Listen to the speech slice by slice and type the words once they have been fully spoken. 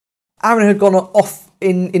Aaron had gone off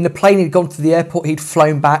in the plane, he'd gone to the airport, he'd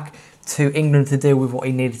flown back to England to deal with what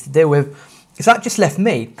he needed to deal with. So that just left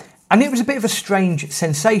me. And it was a bit of a strange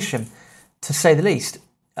sensation, to say the least.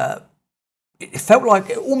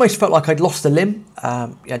 It almost felt like I'd lost a limb. I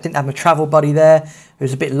didn't have my travel buddy there. It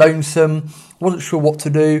was a bit lonesome. Wasn't sure what to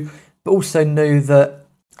do, but also knew that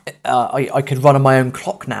I could run on my own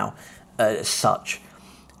clock now, as such.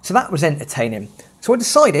 So that was entertaining. So I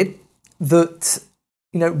decided that,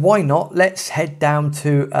 why not? Let's head down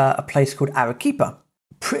to a place called Arequipa.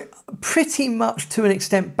 Pretty much to an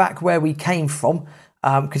extent back where we came from,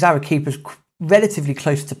 because Arequipa's relatively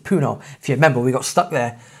close to Puno. If you remember, we got stuck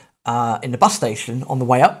there in the bus station on the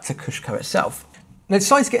way up to Cusco itself. And I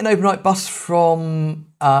decided to get an overnight bus from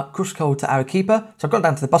Cusco to Arequipa. So I got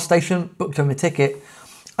down to the bus station, booked on my ticket,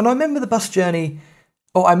 and I remember the bus journey,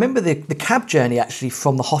 or I remember the cab journey actually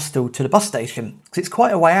from the hostel to the bus station, because it's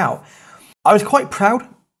quite a way out. I was quite proud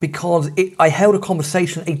because I held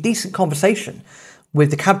a decent conversation with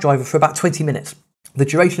the cab driver for about 20 minutes. The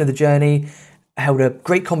duration of the journey, held a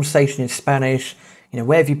great conversation in Spanish.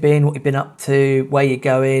 Where have you been? What have you been up to? Where you're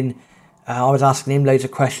going? I was asking him loads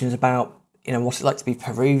of questions about, what's it like to be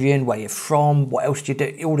Peruvian? Where you're from? What else do you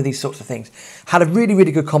do? All of these sorts of things. Had a really,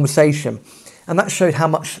 really good conversation. And that showed how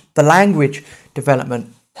much the language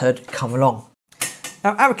development had come along.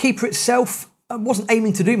 Now, Arequipa itself, I wasn't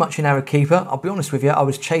aiming to do much in Arequipa. I'll be honest with you, I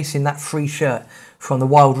was chasing that free shirt from the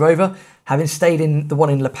Wild Rover. Having stayed in the one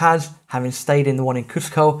in La Paz, having stayed in the one in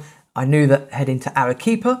Cusco, I knew that heading to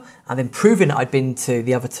Arequipa and then proving that I'd been to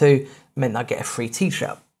the other two meant I'd get a free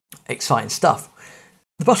t-shirt. Exciting stuff.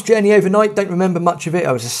 The bus journey overnight, don't remember much of it.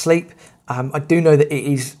 I was asleep. I do know that it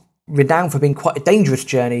is renowned for being quite a dangerous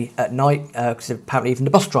journey at night, because apparently even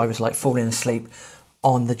the bus drivers like falling asleep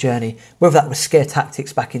on the journey. Whether that was scare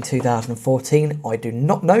tactics back in 2014, I do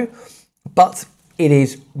not know, but it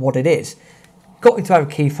is what it is. Got into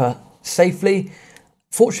Arequipa safely.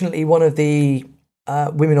 Fortunately, one of the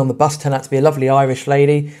women on the bus turned out to be a lovely Irish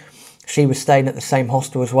lady. She was staying at the same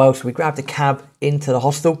hostel as well, so we grabbed a cab into the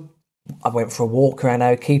hostel. I went for a walk around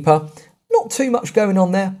Arequipa. Not too much going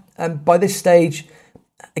on there, and by this stage,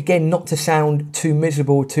 again, not to sound too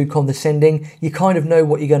miserable, too condescending, you kind of know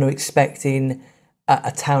what you're going to expect in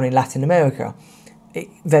a town in Latin America.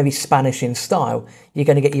 Very Spanish in style. You're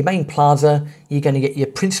going to get your main plaza, you're going to get your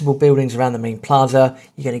principal buildings around the main plaza,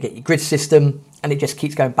 you're going to get your grid system, and it just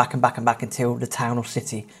keeps going back and back and back until the town or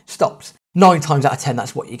city stops. 9 times out of 10,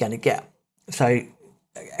 that's what you're going to get. So,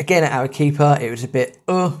 again, at Arequipa, it was a bit,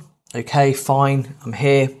 okay, fine, I'm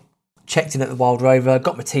here. Checked in at the Wild Rover,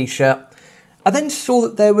 got my t-shirt. I then saw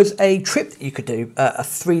that there was a trip that you could do, a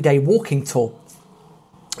 3-day walking tour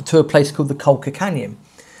to a place called the Colca Canyon.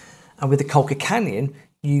 And with the Colca Canyon,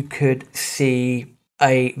 you could see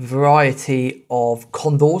a variety of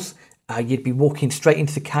condors. You'd be walking straight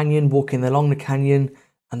into the canyon, walking along the canyon,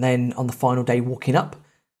 and then on the final day, walking up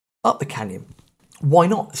the canyon. Why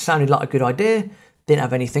not? It sounded like a good idea. Didn't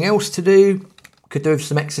have anything else to do. Could do with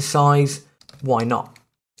some exercise. Why not?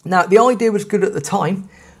 Now, the idea was good at the time.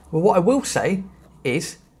 But what I will say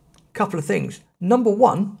is a couple of things. Number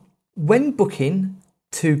one, when booking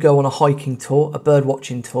to go on a hiking tour, a bird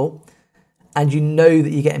watching tour, and you know that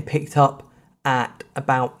you're getting picked up at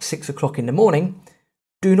about 6 o'clock in the morning,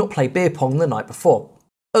 do not play beer pong the night before.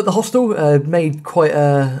 At the hostel, I made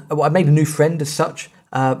a new friend as such,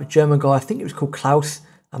 a German guy, I think it was called Klaus,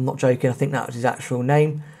 I'm not joking, I think that was his actual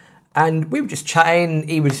name, and we were just chatting.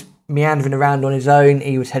 He was meandering around on his own,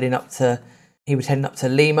 he was heading up to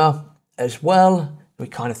Lima as well. We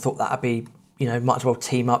kind of thought that'd be, might as well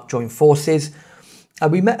team up, join forces.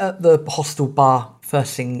 We met at the hostel bar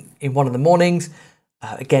first thing in one of the mornings.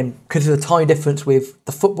 Again, because of the time difference with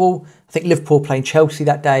the football, I think Liverpool playing Chelsea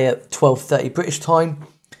that day at 12:30 British time.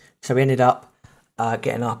 So we ended up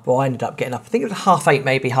getting up, I think it was 8:30,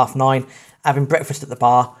 maybe 9:30, having breakfast at the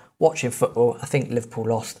bar, watching football. I think Liverpool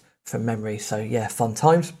lost from memory. So yeah, fun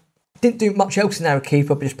times. Didn't do much else in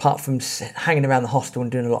Arequipa, but just apart from hanging around the hostel and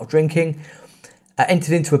doing a lot of drinking.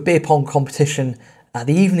 Entered into a beer pong competition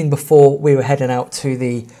the evening before we were heading out to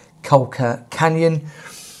the Colca Canyon.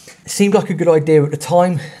 Seemed like a good idea at the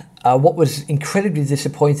time. What was incredibly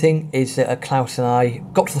disappointing is that Klaus and I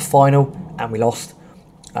got to the final and we lost.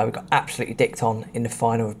 We got absolutely dicked on in the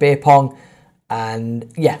final of beer pong.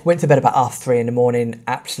 And yeah, went to bed about 3:30 in the morning,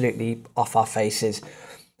 absolutely off our faces.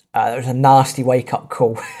 There was a nasty wake-up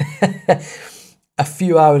call. A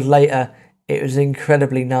few hours later, it was an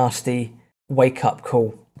incredibly nasty wake-up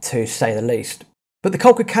call, to say the least. But the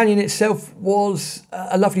Colca Canyon itself was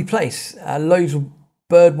a lovely place. Loads of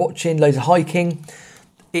bird watching, loads of hiking.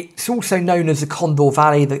 It's also known as the Condor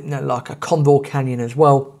Valley, like a Condor Canyon as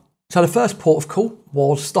well. So the first port of call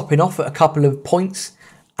was stopping off at a couple of points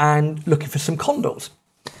and looking for some condors,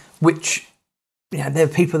 which, there were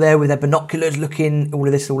people there with their binoculars looking, all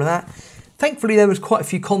of this, all of that. Thankfully, there was quite a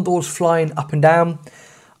few condors flying up and down.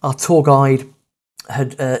 Our tour guide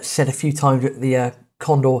had said a few times that the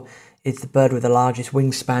condor is the bird with the largest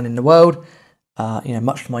wingspan in the world.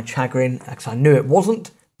 Much to my chagrin, because I knew it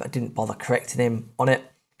wasn't, but I didn't bother correcting him on it.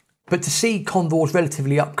 But to see condors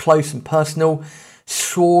relatively up close and personal,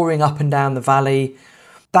 soaring up and down the valley,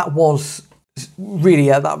 that was really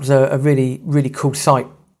a really, really cool sight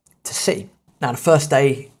to see. Now, the first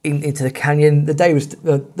day into the canyon,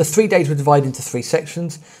 the 3 days were divided into 3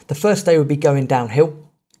 sections. The first day would be going downhill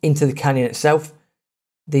into the canyon itself.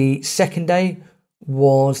 The second day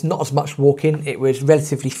was not as much walking. It was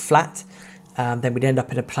relatively flat. Then we'd end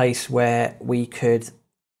up in a place where we could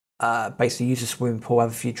basically use a swimming pool,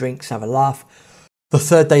 have a few drinks, have a laugh. The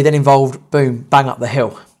third day then involved, boom, bang up the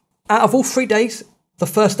hill. Out of all 3 days, the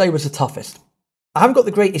first day was the toughest. I haven't got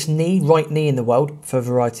the greatest right knee in the world for a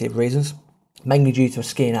variety of reasons, mainly due to a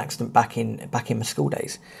skiing accident back in my school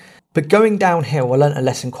days. But going downhill, I learnt a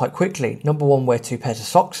lesson quite quickly. Number 1, wear 2 pairs of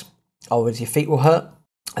socks, otherwise your feet will hurt.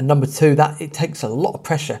 And number 2, that it takes a lot of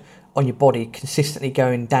pressure on your body consistently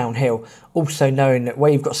going downhill. Also knowing that where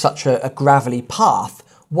you've got such a gravelly path,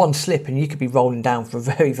 one slip and you could be rolling down for a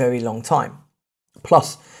very, very long time.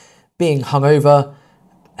 Plus, being hungover,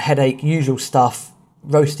 headache, usual stuff,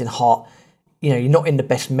 roasting hot, you're not in the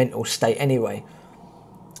best mental state anyway.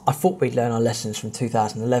 I thought we'd learn our lessons from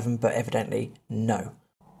 2011, but evidently no.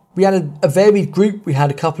 We had a varied group. We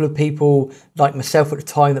had a couple of people like myself at the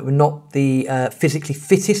time that were not the physically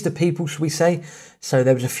fittest of people, should we say. So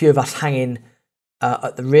there was a few of us hanging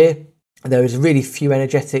at the rear. There was a really few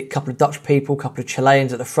energetic, couple of Dutch people, couple of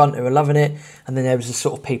Chileans at the front who were loving it. And then there was the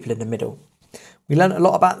sort of people in the middle. We learned a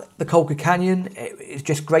lot about the Colca Canyon. It's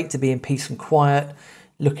just great to be in peace and quiet,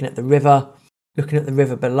 looking at the river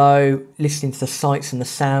below, listening to the sights and the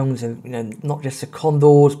sounds, and not just the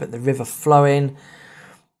condors, but the river flowing.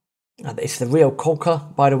 It's the real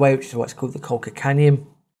Colca, by the way, which is why it's called the Colca Canyon.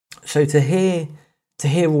 So to hear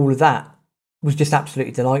all of that was just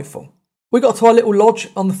absolutely delightful. We got to our little lodge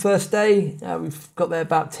on the first day. We've got there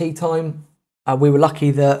about tea time. We were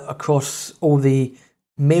lucky that across all the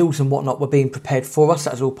meals and whatnot were being prepared for us.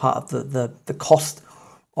 That was all part of the cost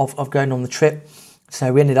of going on the trip.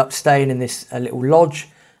 So we ended up staying in this little lodge.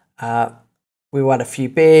 We had a few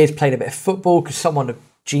beers, played a bit of football because someone had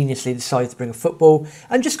geniusly decided to bring a football,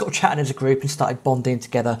 and just got chatting as a group and started bonding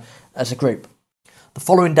together as a group. The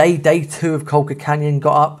following day, day 2 of Colca Canyon,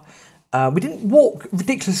 got up. We didn't walk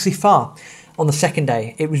ridiculously far on the second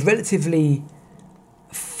day. It was relatively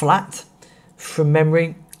flat from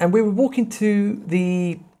memory, and we were walking to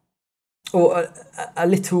a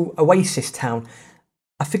little oasis town.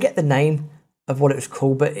 I forget the name of what it was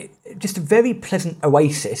called, but just a very pleasant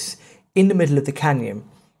oasis in the middle of the canyon.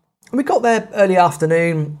 And we got there early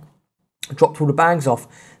afternoon, dropped all the bags off.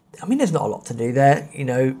 I mean, there's not a lot to do there.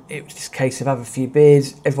 It was just a case of have a few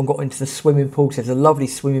beers. Everyone got into the swimming pool. So there's a lovely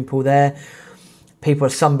swimming pool there. People are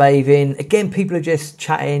sunbathing. Again, people are just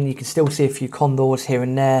chatting. You can still see a few condors here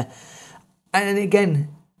and there. And again,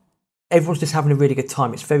 everyone's just having a really good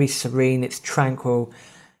time. It's very serene. It's tranquil.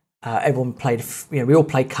 Everyone played, we all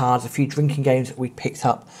played cards, a few drinking games that we picked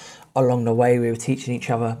up along the way. We were teaching each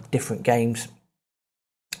other different games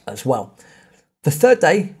as well. The third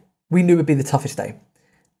day, we knew would be the toughest day.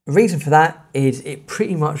 The reason for that is it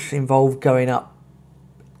pretty much involved going up,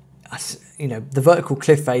 the vertical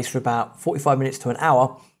cliff face for about 45 minutes to an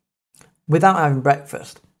hour without having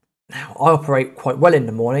breakfast. Now, I operate quite well in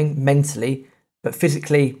the morning mentally, but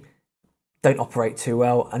physically don't operate too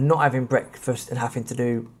well, and not having breakfast and having to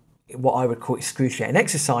do what I would call excruciating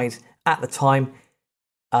exercise at the time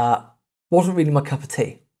wasn't really my cup of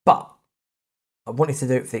tea, but I wanted to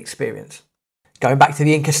do it for the experience. Going back to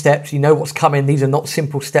the Inca steps, you know what's coming. These are not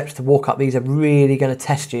simple steps to walk up. These are really going to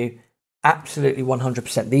test you. Absolutely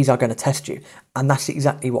 100%. These are going to test you. And that's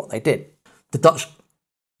exactly what they did. The Dutch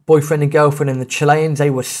boyfriend and girlfriend and the Chileans, they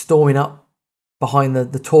were storming up behind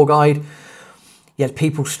the tour guide. You had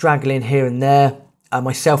people straggling here and there.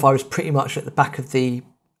 Myself, I was pretty much at the back of the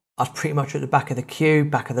queue,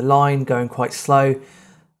 back of the line, going quite slow.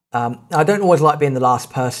 I don't always like being the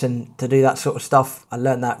last person to do that sort of stuff. I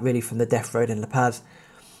learned that really from the Death Road in La Paz.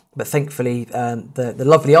 But thankfully, the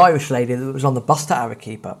lovely Irish lady that was on the bus to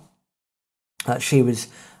Arequipa, she was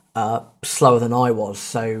slower than I was.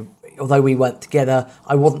 So although we weren't together,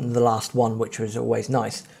 I wasn't the last one, which was always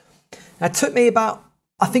nice. Now, it took me about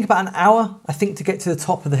an hour, to get to the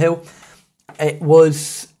top of the hill. It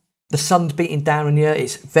was, the sun's beating down on you.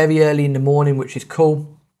 It's very early in the morning, which is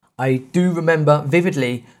cool. I do remember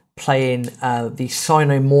vividly playing the Sigh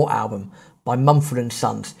No More album by Mumford &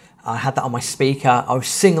 Sons. I had that on my speaker. I was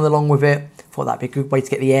singing along with it. Thought that'd be a good way to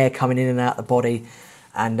get the air coming in and out of the body.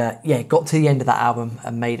 And yeah, got to the end of that album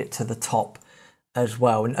and made it to the top as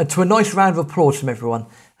well. And to a nice round of applause from everyone.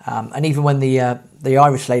 And even when the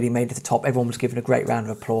Irish lady made it to the top, everyone was given a great round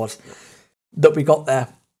of applause that we got there.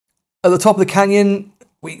 At the top of the canyon,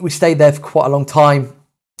 we stayed there for quite a long time.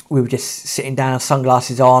 We were just sitting down,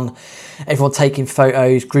 sunglasses on, everyone taking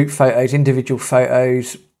photos, group photos, individual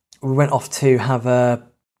photos. We went off to have a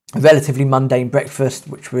relatively mundane breakfast,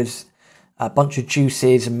 which was a bunch of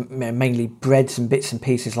juices and mainly breads and bits and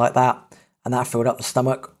pieces like that. And that filled up the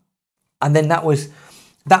stomach. And then that was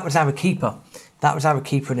Arequipa. That was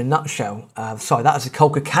Arequipa in a nutshell. That was the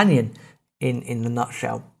Colca Canyon in the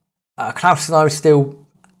nutshell. Klaus and I were still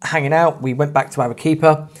hanging out. We went back to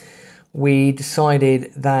Arequipa. We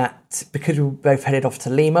decided that because we were both headed off to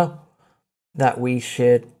Lima, that we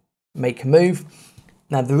should make a move.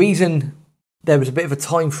 Now, the reason there was a bit of a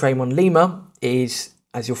time frame on Lima is,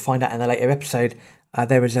 as you'll find out in a later episode,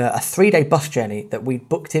 there was a 3-day bus journey that we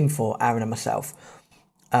booked in for, Aaron and myself,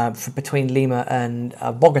 between Lima and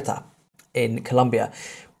Bogota in Colombia.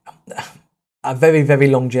 A very, very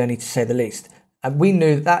long journey, to say the least. And we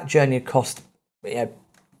knew that journey had cost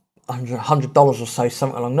 $100 or so,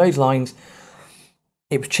 something along those lines.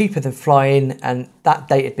 It was cheaper than flying, and that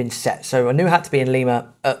date had been set. So I knew I had to be in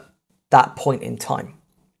Lima at that point in time.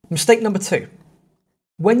 Mistake number 2.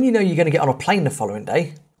 When you know you're going to get on a plane the following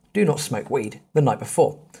day, do not smoke weed the night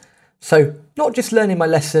before. So not just learning my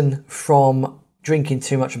lesson from drinking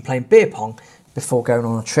too much and playing beer pong before going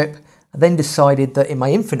on a trip, I then decided that in my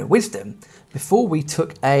infinite wisdom, before we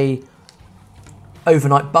took a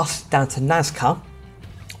overnight bus down to Nazca,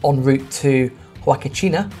 en route to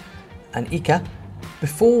Huacachina and Ica,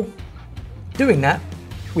 before doing that,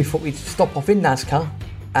 we thought we'd stop off in Nazca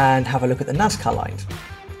and have a look at the Nazca lines.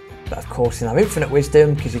 But of course, in our infinite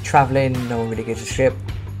wisdom, because you're travelling, no one really gives a shit,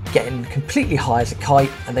 getting completely high as a kite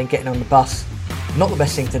and then getting on the bus, not the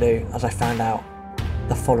best thing to do, as I found out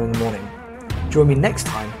the following morning. Join me next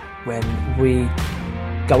time when we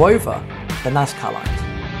go over the Nazca lines.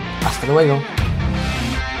 Hasta luego.